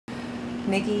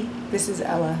Nikki, this is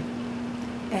Ella,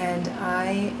 and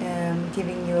I am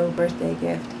giving you a birthday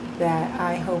gift that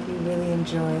I hope you really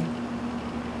enjoy.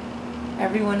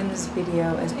 Everyone in this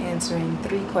video is answering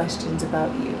 3 questions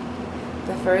about you.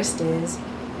 The first is,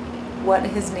 what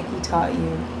has Nikki taught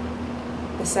you?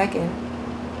 The second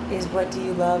is, what do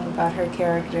you love about her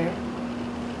character?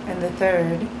 And the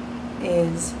third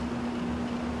is,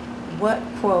 what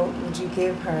quote would you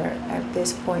give her at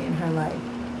this point in her life?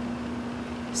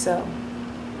 So,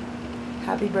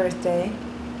 happy birthday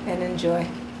and enjoy.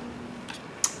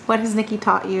 What has Nikki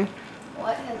taught you?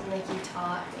 What has Nikki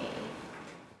taught me?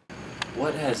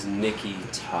 What has Nikki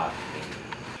taught me?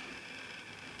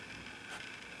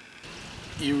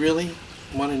 You really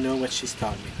want to know what she's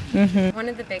taught me? One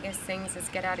of the biggest things is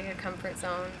get out of your comfort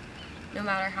zone, no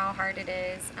matter how hard it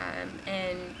is,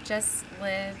 and just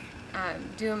live,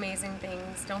 do amazing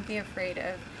things. Don't be afraid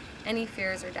of any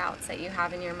fears or doubts that you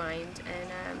have in your mind,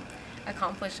 and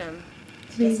accomplish them.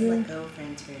 She doesn't let go of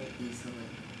friends very easily.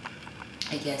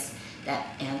 I guess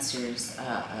that answers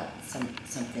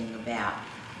something about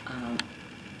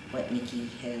what Nikki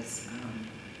has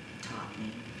taught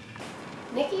me.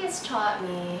 Nikki has taught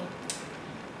me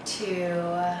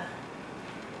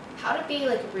how to be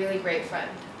like a really great friend.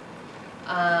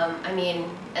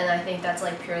 And I think that's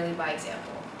like purely by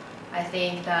example. I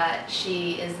think that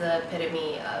she is the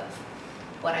epitome of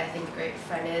what I think a great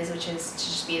friend is, which is to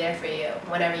just be there for you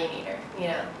whenever you need her, you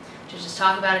know, to just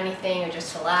talk about anything, or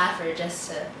just to laugh, or just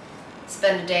to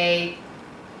spend a day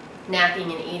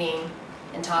napping and eating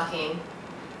and talking.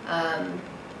 I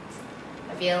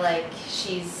feel like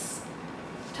she's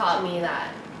taught me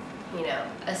that, you know,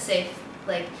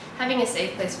 having a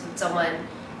safe place with someone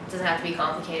doesn't have to be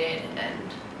complicated,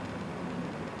 and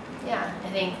yeah, I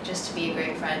think just to be a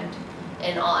great friend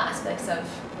in all aspects of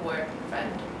the word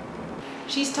friend.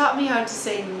 She's taught me how to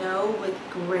say no with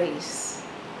grace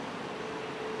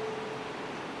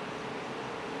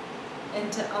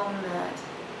and to own that.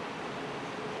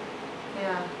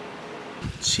 Yeah.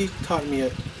 She taught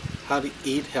me how to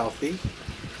eat healthy.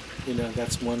 You know,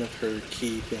 that's one of her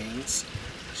key things.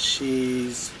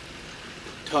 She's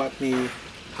taught me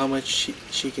how much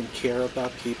she can care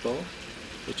about people,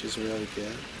 which is really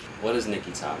good. What has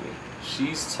Nikki taught me?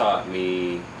 She's taught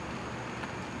me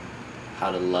how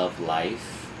to love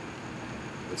life.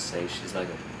 I would say she's like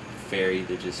a fairy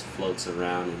that just floats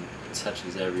around and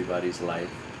touches everybody's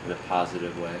life in a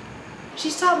positive way.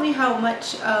 She's taught me how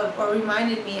much or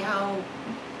reminded me how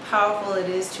powerful it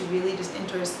is to really just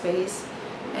enter a space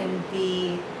and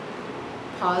be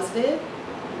positive,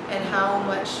 and how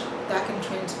much that can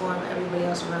transform everybody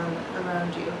else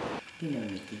around you. You know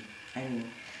Nikki. I mean,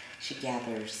 she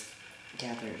gathers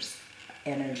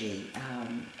energy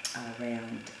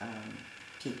around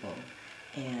people,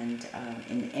 and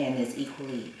is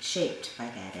equally shaped by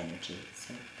that energy.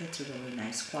 So that's a really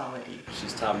nice quality.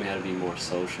 She's taught me how to be more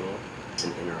social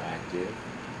and interactive.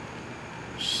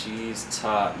 She's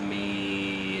taught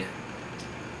me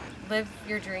Live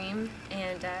your dream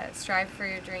and strive for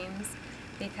your dreams,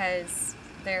 because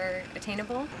they're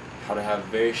attainable. how to have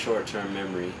very short-term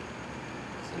memory.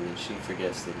 I mean, she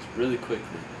forgets things really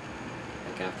quickly,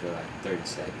 like after like 30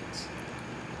 seconds.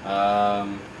 What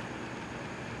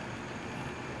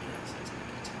else has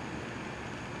Nikki taught me?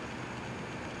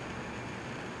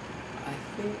 I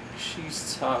think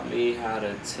she's taught me how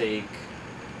to take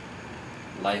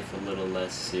life a little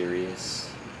less serious.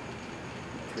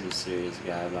 I'm a pretty serious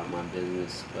guy about my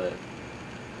business, but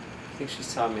I think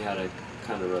she's taught me how to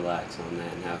kind of relax on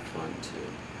that and have fun too.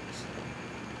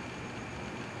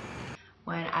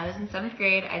 When I was in 7th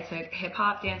grade, I took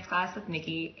hip-hop dance class with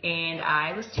Nikki, and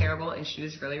I was terrible, and she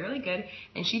was really, really good.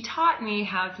 And she taught me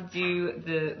how to do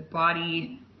the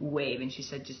body wave, and she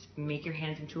said, just make your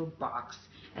hands into a box,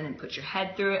 and then put your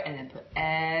head through it, and then put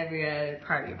every other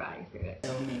part of your body through it.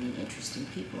 So many interesting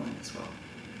people in this world.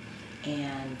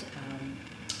 And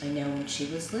I know when she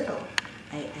was little,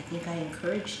 I think I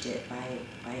encouraged it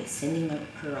by sending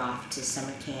her off to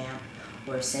summer camp,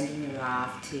 or sending her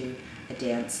off to a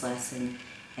dance lesson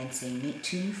and saying, make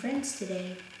 2 new friends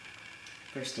today.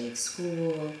 First day of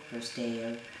school, first day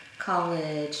of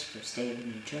college, first day of a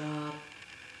new job.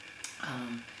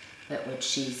 But what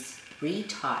she's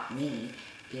re-taught me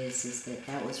is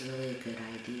that was really a good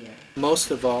idea. Most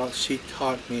of all, she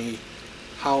taught me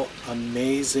how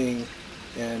amazing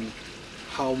and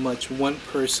how much one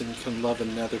person can love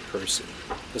another person,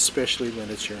 especially when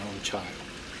it's your own child.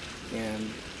 And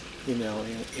you know,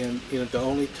 the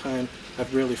only time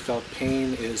I've really felt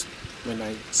pain is when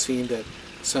I've seen that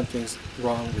something's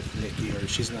wrong with Nikki, or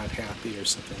she's not happy or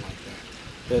something like that.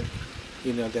 But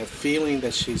you know, that feeling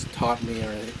that she's taught me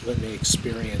or let me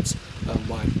experience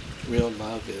what real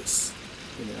love is.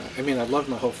 You know, I mean, I love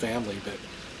my whole family,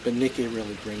 but Nikki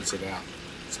really brings it out.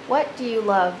 What do you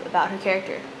love about her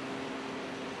character?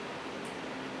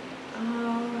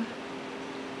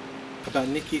 About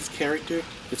Nikki's character,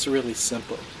 it's really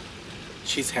simple.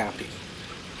 She's happy.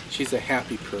 She's a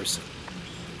happy person.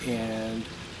 And,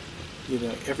 you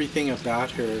know, everything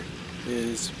about her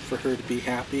is for her to be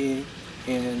happy,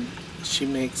 and she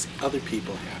makes other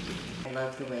people happy. I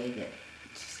love the way that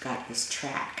she's got this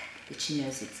track, that she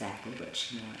knows exactly what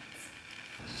she wants.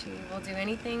 She will do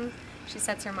anything she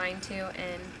sets her mind to,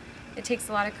 and it takes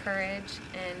a lot of courage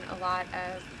and a lot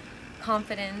of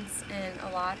confidence and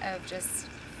a lot of just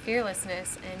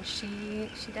fearlessness, and she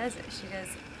does it. She does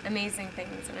amazing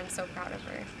things, and I'm so proud of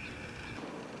her.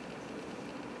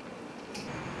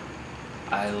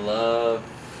 I love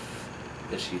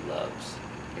that she loves.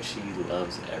 She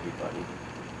loves everybody.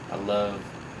 I love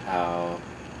how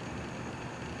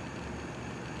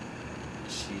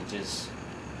she just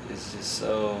is just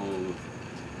so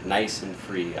nice and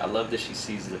free. I love that she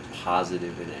sees the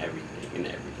positive in everything and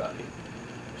everybody.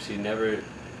 She never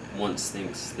once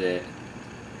thinks that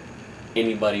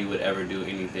anybody would ever do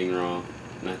anything wrong,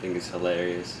 and I think it's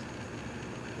hilarious.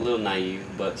 A little naive,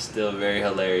 but still very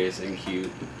hilarious and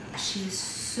cute. She's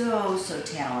so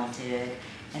talented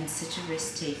and such a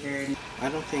risk taker. I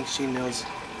don't think she knows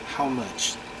how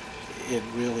much it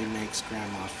really makes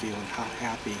Grandma feel and how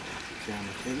happy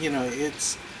Grandma. And, you know,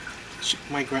 it's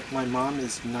my mom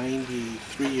is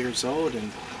 93 years old,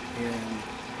 and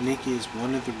Nikki is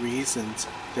one of the reasons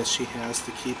that she has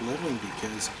to keep living,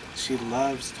 because she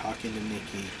loves talking to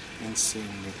Nikki and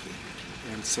seeing Nikki.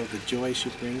 And so the joy she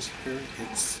brings her,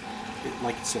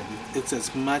 like I said, it's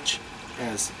as much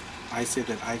as I say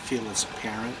that I feel as a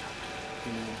parent.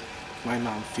 You know, my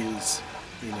mom feels,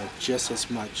 you know, just as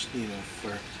much, you know,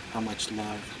 for how much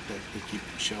love that Nikki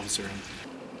shows her.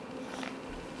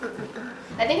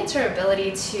 I think it's her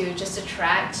ability to just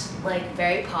attract like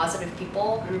very positive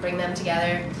people and bring them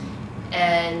together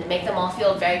and make them all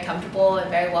feel very comfortable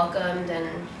and very welcomed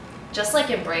and just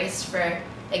like embraced for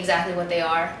exactly what they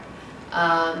are.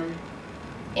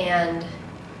 And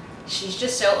she's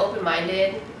just so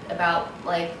open-minded about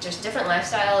like just different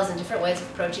lifestyles and different ways of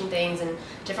approaching things and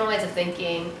different ways of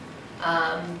thinking.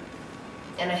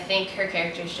 And I think her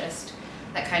character is just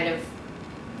that kind of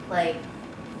like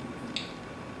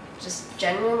just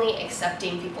genuinely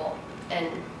accepting people and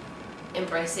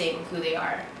embracing who they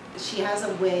are. She has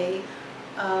a way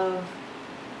of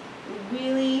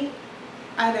really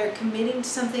either committing to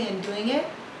something and doing it,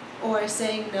 or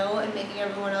saying no and making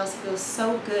everyone else feel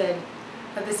so good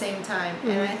at the same time. Mm-hmm.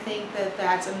 And I think that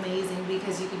that's amazing,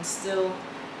 because you can still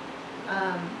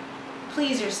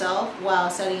please yourself while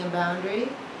setting a boundary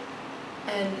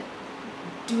and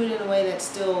do it in a way that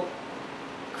still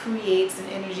creates an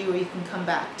energy where you can come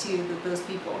back to those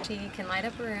people. She can light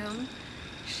up a room.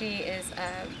 She is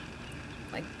a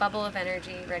like bubble of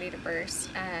energy ready to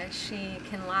burst. She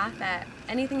can laugh at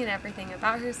anything and everything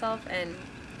about herself and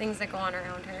things that go on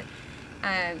around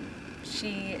her.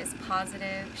 She is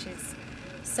positive. She's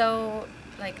so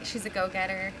she's a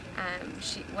go-getter.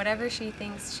 Whatever she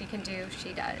thinks she can do,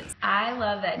 she does. I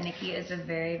love that Nikki is a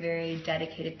very, very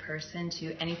dedicated person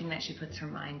to anything that she puts her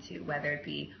mind to, whether it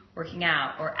be working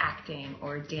out or acting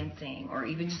or dancing or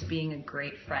even just being a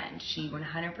great friend. She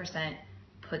 100%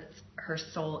 puts her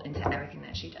soul into everything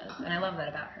that she does, and I love that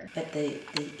about her. But the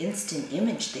instant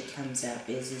image that comes up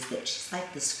is that she's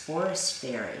like this forest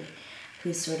fairy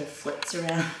who sort of flits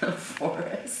around the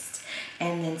forest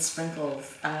and then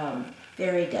sprinkles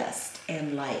fairy dust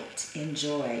and light and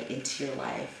joy into your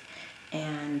life,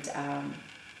 and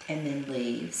then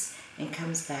leaves and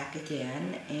comes back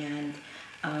again, and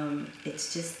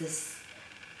it's just this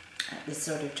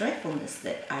sort of joyfulness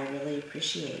that I really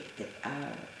appreciate. That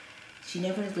she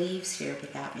never leaves here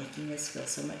without making us feel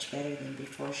so much better than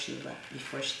before she left,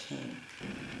 before she came.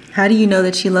 How do you know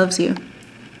that she loves you?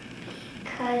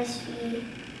 Because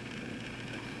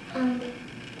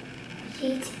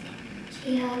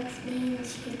she hugs me and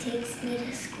she takes me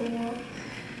to school.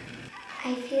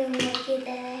 I feel lucky that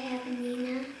I have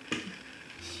Nina.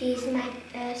 She's my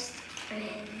best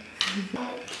friend.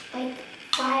 Like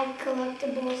 5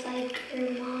 collectibles like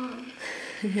her mom.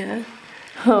 Yeah.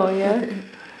 Oh, yeah.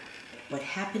 What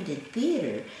happened in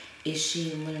theater is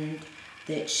she learned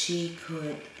that she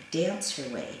could dance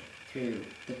her way through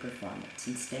the performance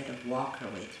instead of walk her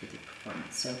way through the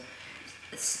performance. So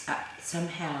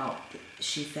somehow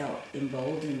she felt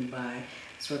emboldened by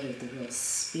sort of the real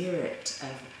spirit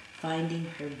of finding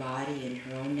her body and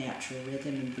her own natural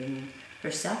rhythm and bringing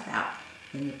herself out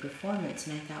in the performance.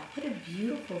 And I thought, what a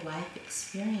beautiful life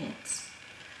experience.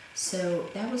 So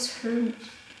that was her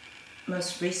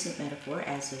most recent metaphor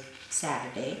as of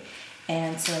Saturday.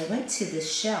 And so I went to the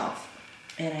shelf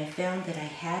and I found that I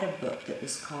had a book that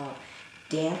was called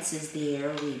Dance is the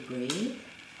Air We Breathe.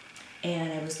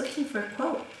 And I was looking for a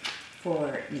quote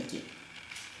for Nikki,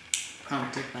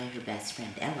 prompted by her best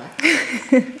friend Ella.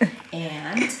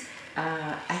 And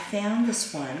I found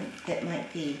this one that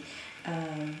might be,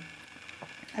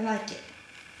 I like it.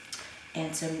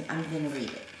 And so I'm going to read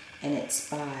it. And it's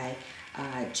by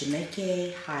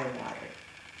Jamaica Highwater.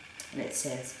 And it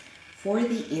says, "For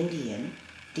the Indian,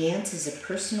 dance is a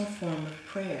personal form of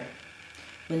prayer.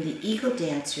 When the eagle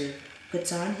dancer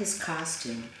puts on his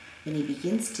costume, when he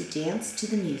begins to dance to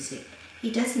the music, he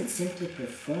doesn't simply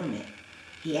perform it.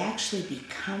 He actually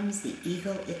becomes the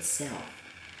eagle itself.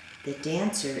 The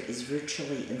dancer is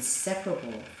virtually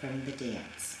inseparable from the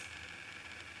dance."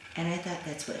 And I thought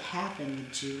that's what happened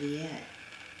with Juliet.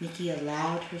 Nikki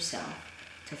allowed herself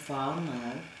to fall in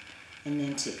love and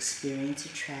then to experience a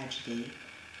tragedy,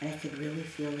 and I could really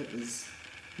feel it was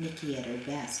Nikki at her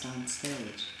best on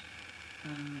stage.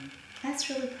 I was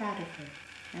really proud of her.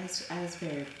 I was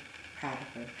very proud of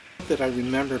her. That I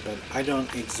remember, but I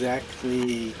don't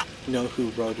exactly know who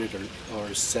wrote it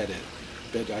or said it,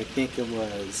 but I think it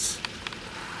was,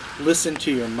 "Listen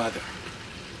to your mother,"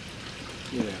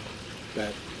 you know,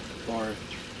 but, or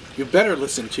 "You better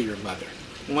listen to your mother,"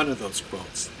 one of those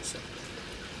quotes. So,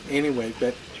 anyway,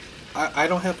 but I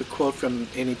don't have a quote from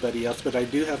anybody else, but I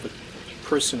do have a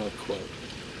personal quote,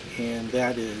 and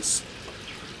that is,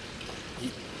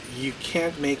 you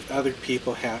can't make other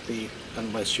people happy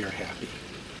unless you're happy.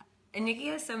 And Nikki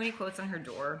has so many quotes on her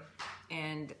door,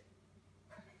 and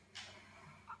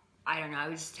I don't know, I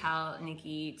would just tell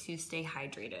Nikki to stay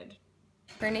hydrated.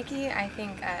 For Nikki, I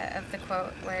think of the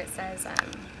quote where it says,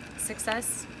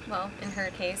 success, well, in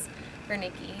her case, for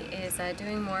Nikki, is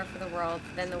doing more for the world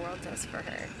than the world does for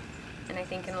her. And I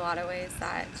think in a lot of ways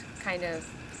that kind of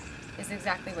is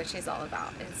exactly what she's all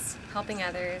about, is helping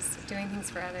others, doing things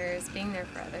for others, being there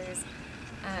for others,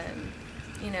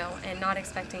 you know, and not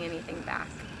expecting anything back.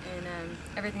 And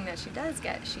everything that she does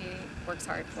get, she works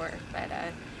hard for, but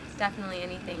definitely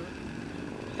anything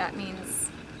that means,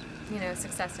 you know,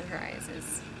 success in her eyes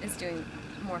is doing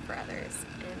more for others.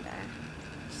 And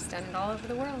she's done it all over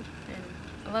the world, and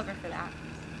I love her for that.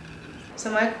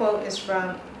 So my quote is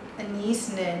from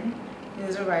Anise Nin,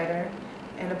 who's a writer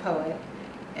and a poet,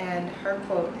 and her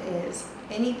quote is,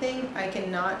 "Anything I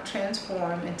cannot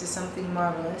transform into something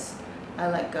marvelous, I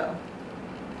let go."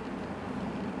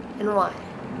 And why?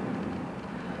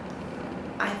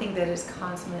 I think that is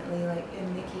constantly like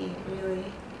in Nikki, really,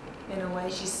 in a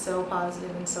way. She's so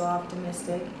positive and so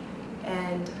optimistic,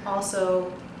 and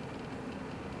also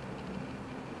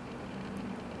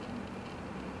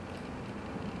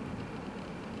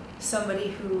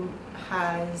somebody who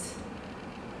has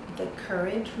the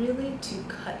courage really to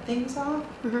cut things off.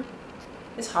 Mm-hmm.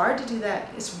 It's hard to do that.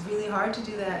 It's really hard to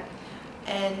do that.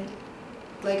 And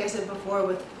like I said before,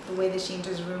 with the way that she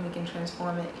enters a room, we can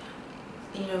transform it.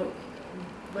 You know,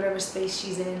 whatever space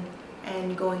she's in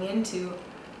and going into,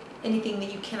 anything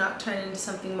that you cannot turn into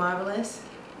something marvelous,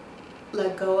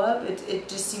 let go of. It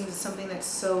just seems something that's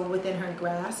so within her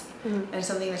grasp, Mm-hmm. and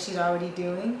something that she's already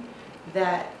doing,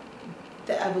 that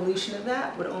the evolution of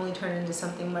that would only turn into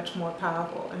something much more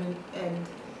powerful. And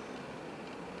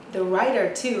the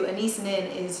writer too, Anise Nin,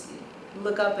 is,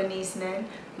 look up Anise Nin,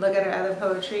 look at her other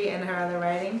poetry and her other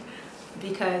writing,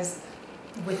 because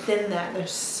within that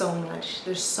there's so much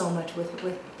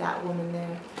with that woman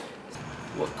there.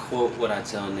 What quote would I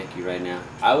tell Nikki right now?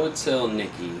 I would tell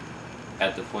Nikki,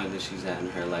 at the point that she's at in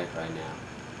her life right now,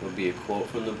 would be a quote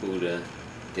from the Buddha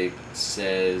that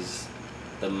says,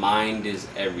 "The mind is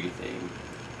everything.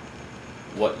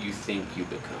 What you think you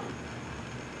become."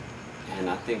 And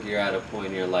I think you're at a point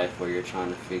in your life where you're trying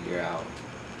to figure out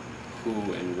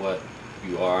who and what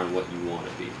you are and what you want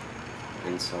to be.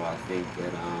 And so I think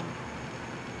that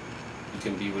you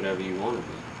can be whatever you want to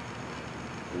be.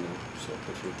 You know, so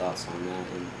put your thoughts on that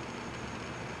and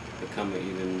become an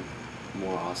even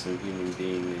more awesome human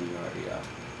being than you already are.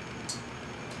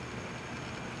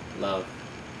 Love.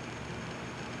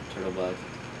 Turtle Bug.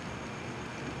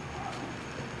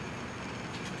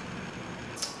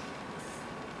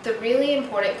 The really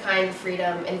important kind of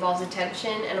freedom involves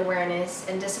attention and awareness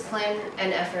and discipline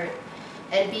and effort,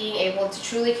 and being able to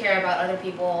truly care about other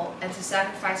people and to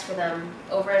sacrifice for them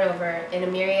over and over in a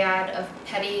myriad of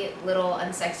petty, little,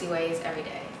 unsexy ways every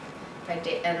day.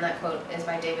 And that quote is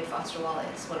by David Foster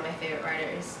Wallace, one of my favorite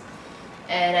writers.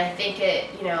 And I think it,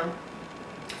 you know,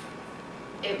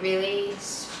 it really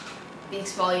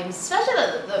speaks volumes, especially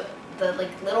the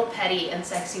like little petty and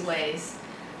sexy ways,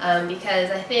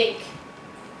 because I think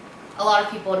a lot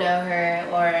of people know her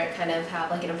or kind of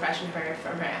have like an impression of her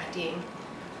from her acting,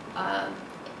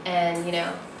 and you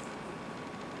know,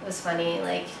 it was funny,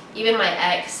 like even my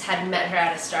ex had met her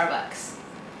at a Starbucks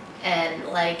and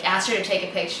like asked her to take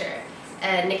a picture,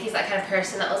 and Nikki's that kind of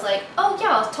person that was like, oh yeah,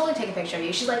 I'll totally take a picture of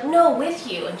you. She's like, no, with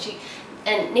you.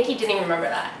 And Nikki didn't even remember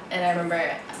that, and I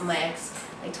remember my ex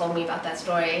like told me about that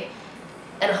story,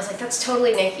 and I was like, that's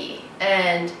totally Nikki.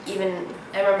 And even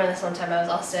I remember this one time I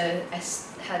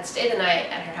had stayed the night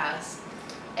at her house,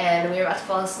 and we were about to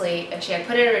fall asleep, and she had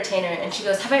put in a retainer, and she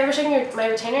goes, have I ever shown you my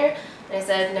retainer? And I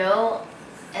said, no.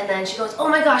 And then she goes, oh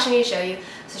my gosh, I need to show you.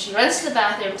 So she runs to the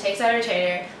bathroom, takes out her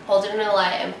retainer, holds it in the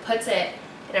light, and puts it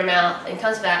in her mouth, and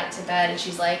comes back to bed, and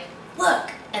she's like,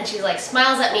 look. And she like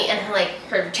smiles at me, and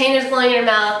her retainer's glowing in her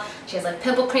mouth. She has like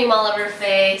pimple cream all over her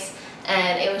face,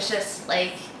 and it was just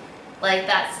like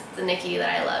that's the Nikki that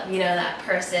I love. You know, that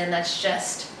person that's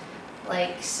just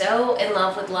like so in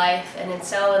love with life, and it's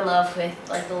so in love with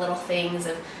like the little things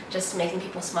of just making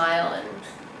people smile,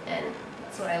 and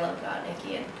that's what I love about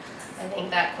Nikki. And I think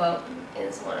that quote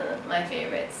is one of my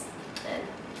favorites, and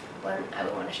one I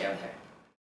would want to share with her.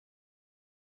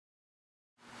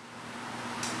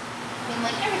 I mean,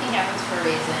 like, everything happens for a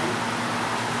reason.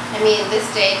 I mean, this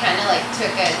day kind of like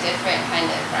took a different kind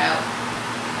of route.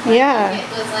 Yeah.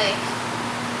 It was like,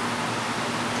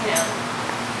 you know,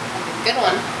 like a good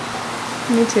one.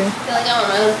 Me too. I feel like I'm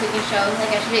on my own cooking show.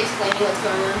 Like, I should be explaining what's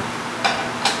going on.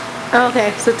 Oh,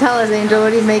 okay, so tell us, Angel,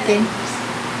 what are you making?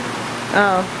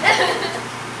 Oh.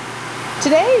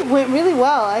 Today went really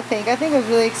well, I think. I think it was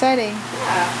really exciting.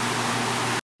 Yeah.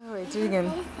 Oh, wait, do it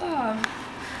again.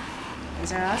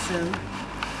 These are awesome.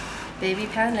 Baby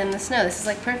panda in the snow. This is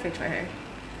like perfect for her.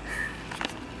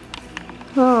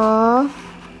 Aww.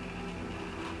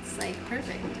 It's like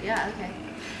perfect. Yeah, okay.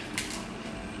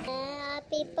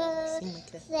 Happy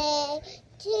birthday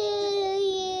to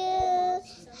you.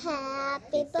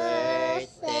 Happy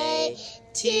birthday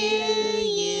to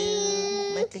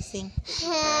you.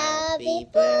 Happy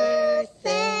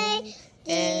birthday,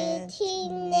 Auntie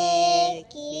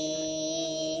Nikki.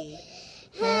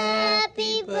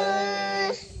 Happy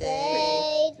birthday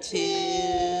to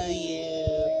you.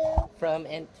 From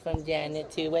Janet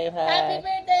to wave hi. Happy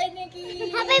birthday, Nikki.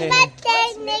 Happy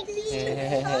birthday, Nikki.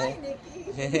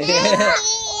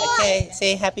 Okay,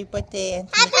 say happy birthday, Auntie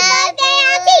Happy birthday,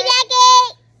 Auntie Nikki.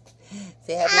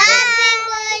 Say happy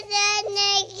birthday,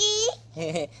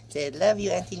 Nikki. Say love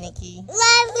you, Auntie Nikki.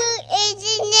 Love you,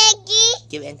 Auntie Nikki.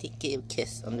 Give Auntie a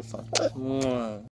kiss on the phone. Mwah.